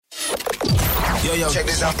Yo, check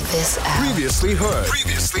this out. Previously heard.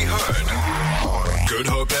 Good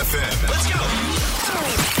Hope FM. Let's go.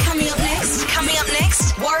 Coming up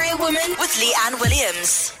next, Warrior Woman with Leigh-Anne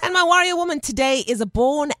Williams. And my warrior woman today is a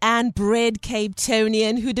born and bred Cape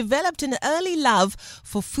Townian who developed an early love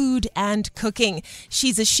for food and cooking.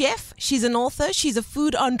 She's a chef, she's an author, she's a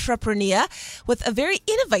food entrepreneur with a very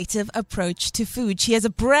innovative approach to food. She has a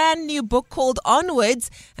brand new book called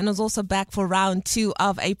Onwards and was also back for round 2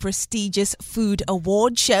 of a prestigious food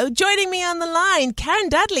award show. Joining me on the line, Karen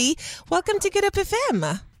Dudley. Welcome to Good Hope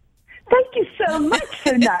FM. Thank you so much.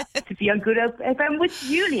 So nice to be on Good Hope FM with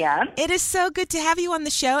you, Leigh-Anne. It is so good to have you on the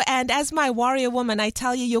show. And as my warrior woman, I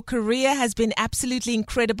tell you, your career has been absolutely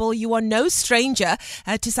incredible. You are no stranger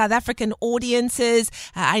to South African audiences.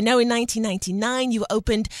 I know in 1999 you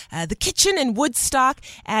opened the kitchen in Woodstock,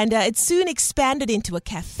 and it soon expanded into a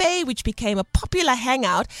cafe, which became a popular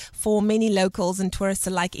hangout for many locals and tourists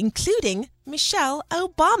alike, including Michelle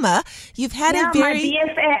Obama. You've had a very... my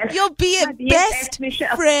BFF. You'll be a BFF, best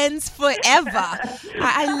Michelle. friends forever.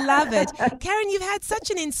 I love it. Karen, you've had such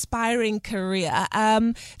an inspiring career.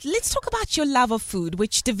 Let's talk about your love of food,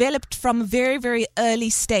 which developed from a very, very early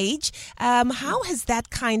stage. How has that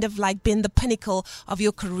kind of like been the pinnacle of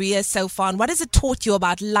your career so far? And what has it taught you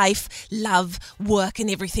about life, love, work, and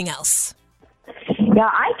everything else? Yeah,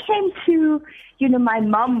 I came to, my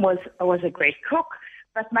mom was a great cook,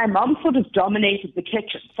 but my mom sort of dominated the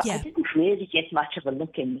kitchen, so I didn't really get much of a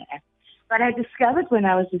look in there. But I discovered when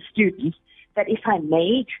I was a student that if I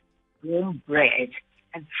made warm bread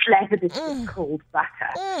and slathered it with cold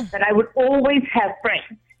butter, that I would always have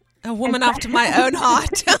friends. A woman after my own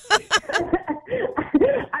heart.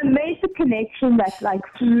 I made the connection that like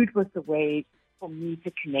food was the way for me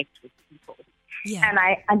to connect with people. Yeah. And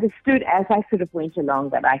I understood as I sort of went along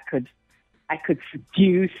that I could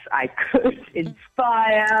seduce, I could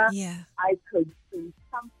inspire, I could do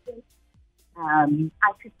something,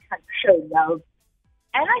 I could kind of show love,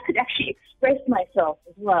 and I could actually express myself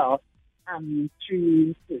as well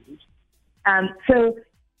through food.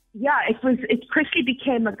 It quickly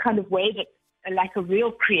became a kind of way that, like a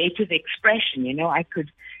real creative expression, I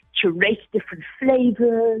could curate different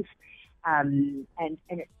flavors, and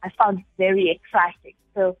I found it very exciting.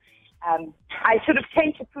 So I sort of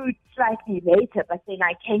came to food slightly later, but then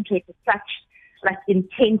I came to it with such like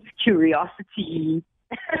intense curiosity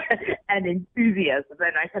and enthusiasm,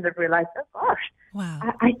 and I kind of realized, oh gosh, wow,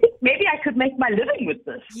 I think maybe I could make my living with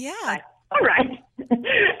this. Yeah. Like, all right.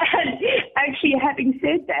 And actually, having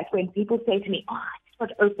said that, when people say to me, I just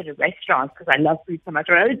want to open a restaurant because I love food so much,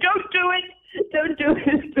 I go, don't do it.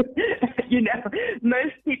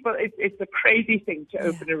 Most people, it's a crazy thing to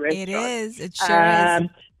open a restaurant. It is. It sure is.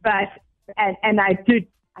 But I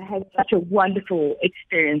had such a wonderful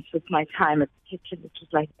experience with my time at the kitchen, which was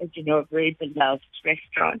like, as you know, a very beloved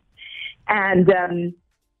restaurant. And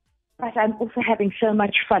but I'm also having so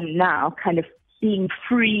much fun now, kind of being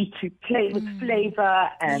free to play with flavor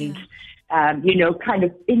and kind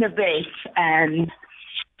of innovate and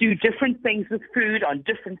do different things with food on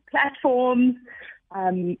different platforms.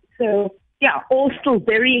 All still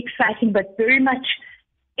very exciting, but very much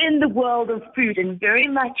in the world of food and very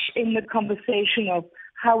much in the conversation of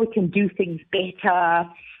how we can do things better,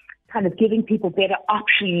 kind of giving people better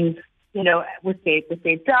options, with their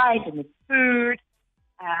diet and with food,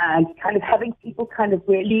 and kind of having people kind of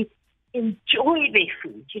really enjoy their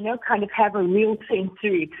food, kind of have a real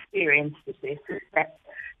sensory experience with their food.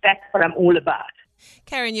 That's what I'm all about.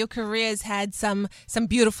 Karen, your career has had some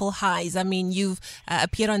beautiful highs. I mean, you've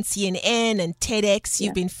appeared on CNN and TEDx.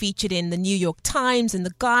 You've been featured in the New York Times and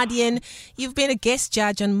The Guardian. You've been a guest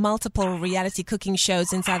judge on multiple reality cooking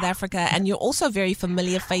shows in South Africa, and you're also a very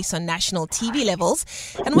familiar face on national TV levels.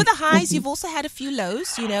 And with the highs, you've also had a few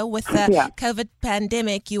lows. With the COVID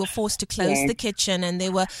pandemic, you were forced to close the kitchen, and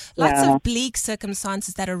there were lots of bleak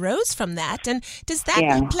circumstances that arose from that. And does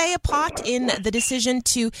that play a part in the decision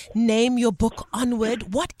to name your book Onward?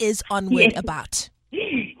 What is Onward about?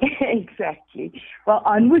 Exactly. Well,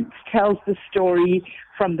 Onward tells the story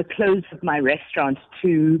from the close of my restaurant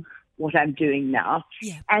to what I'm doing now.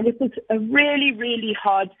 Yeah. And it was a really, really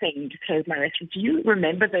hard thing to close my restaurant. Do you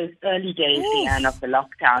remember those early days, Leigh-Anne, of the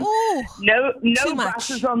lockdown? No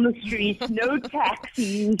buses on the streets, no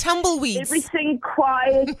taxis. Tumbleweeds. Everything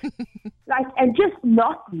quiet. And just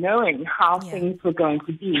not knowing how things were going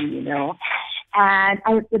to be, And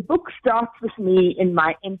the book starts with me in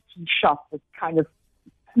my empty shop with kind of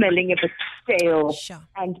smelling a bit stale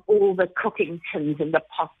and all the cooking tins and the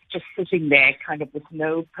pots just sitting there kind of with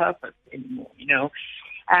no purpose anymore,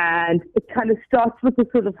 And it kind of starts with a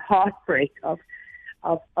sort of heartbreak of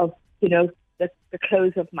the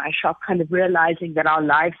close of my shop, kind of realizing that our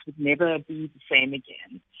lives would never be the same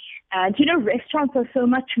again. And, restaurants are so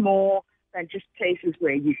much more than just places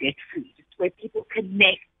where you get food. It's where people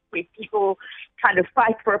connect, where people kind of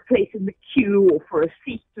fight for a place in the queue or for a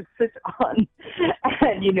seat to sit on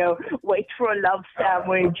and, wait for a love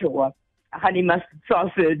sandwich or a honey mustard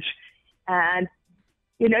sausage. And,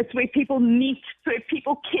 it's where people meet, where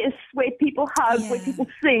people kiss, where people hug, where people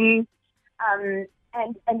sing. And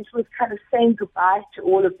it was kind of saying goodbye to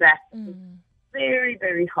all of that. It was very,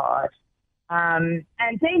 very hard. And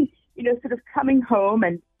then, sort of coming home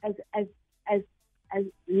and as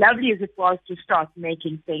lovely as it was to start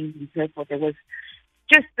making things and so forth, there was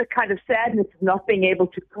just the kind of sadness of not being able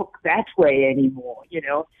to cook that way anymore,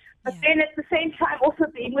 But then at the same time also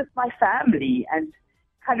being with my family and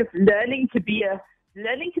kind of learning to be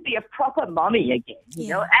a proper mommy again,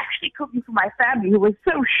 actually cooking for my family, who was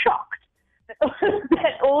so shocked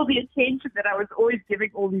that all the attention that I was always giving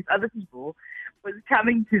all these other people was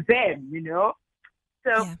coming to them,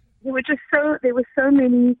 So there were so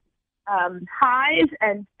many highs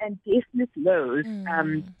and definite lows.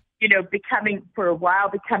 Becoming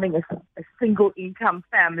a single income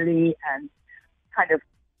family and kind of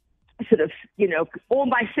sort of, all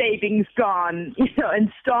my savings gone,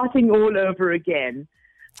 and starting all over again.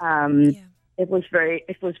 It was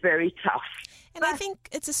very tough. And I think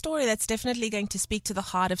it's a story that's definitely going to speak to the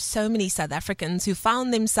heart of so many South Africans who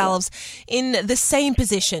found themselves in the same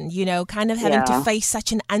position, kind of having to face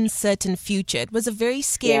such an uncertain future. It was a very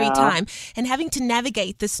scary time, and having to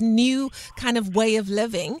navigate this new kind of way of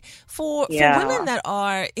living for women that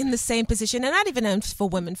are in the same position, and not even for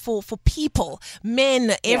women, for people,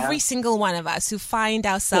 men, every single one of us who find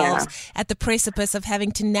ourselves at the precipice of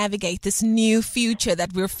having to navigate this new future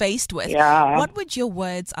that we're faced with. What would your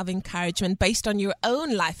words of encouragement based on your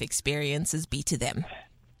own life experiences be to them?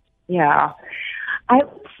 I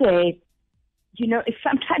would say, it's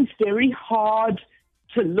sometimes very hard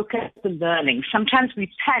to look at the learning. Sometimes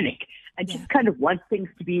we panic and just kind of want things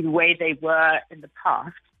to be the way they were in the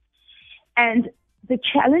past. And the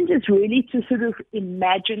challenge is really to sort of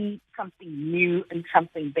imagine something new and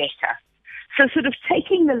something better. So sort of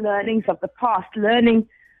taking the learnings of the past, learning,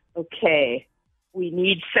 okay, we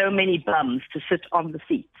need so many bums to sit on the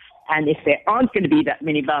seats. And if there aren't going to be that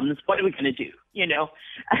many bums, what are we going to do?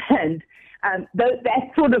 And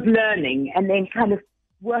that sort of learning, and then kind of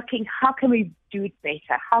working, how can we do it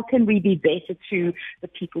better? How can we be better to the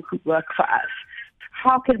people who work for us?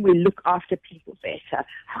 How can we look after people better?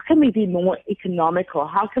 How can we be more economical?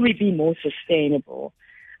 How can we be more sustainable?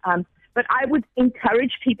 But I would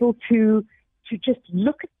encourage people to just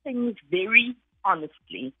look at things very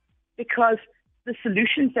honestly, because the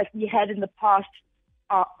solutions that we had in the past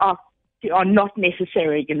are not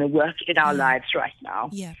necessarily going to work in our lives right now.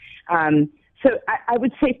 So I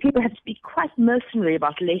would say people have to be quite mercenary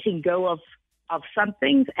about letting go of some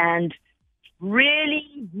things and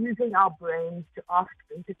really using our brains to ask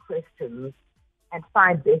better questions and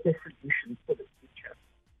find better solutions for the future.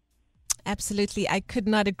 Absolutely. I could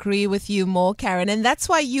not agree with you more, Karen. And that's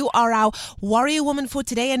why you are our warrior woman for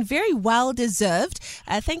today, and very well deserved.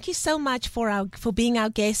 Thank you so much for being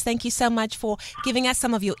our guest. Thank you so much for giving us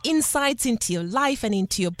some of your insights into your life and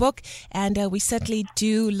into your book. And we certainly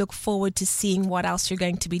do look forward to seeing what else you're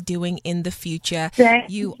going to be doing in the future.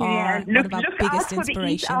 You are one of our biggest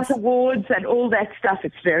inspirations. Look out for the Eat Out Awards and all that stuff.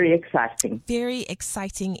 It's very exciting. Very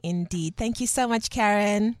exciting indeed. Thank you so much,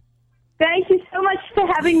 Karen. Thank you so much for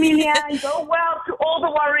having me, Leigh-Anne. Go well to all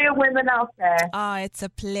the warrior women out there. Oh, it's a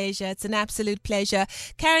pleasure. It's an absolute pleasure.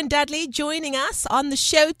 Karen Dudley joining us on the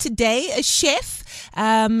show today, a chef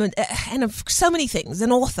and of so many things,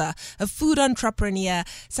 an author, a food entrepreneur,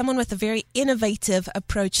 someone with a very innovative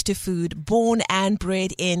approach to food, born and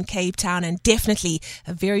bred in Cape Town, and definitely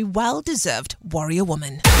a very well-deserved warrior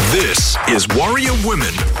woman. This is Warrior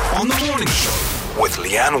Women on the Morning Show with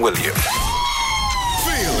Leigh-Anne Williams.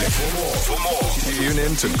 Feel it for more. Tune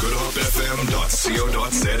in to goodhopefm.co.za.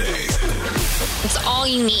 It's all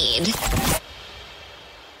you need.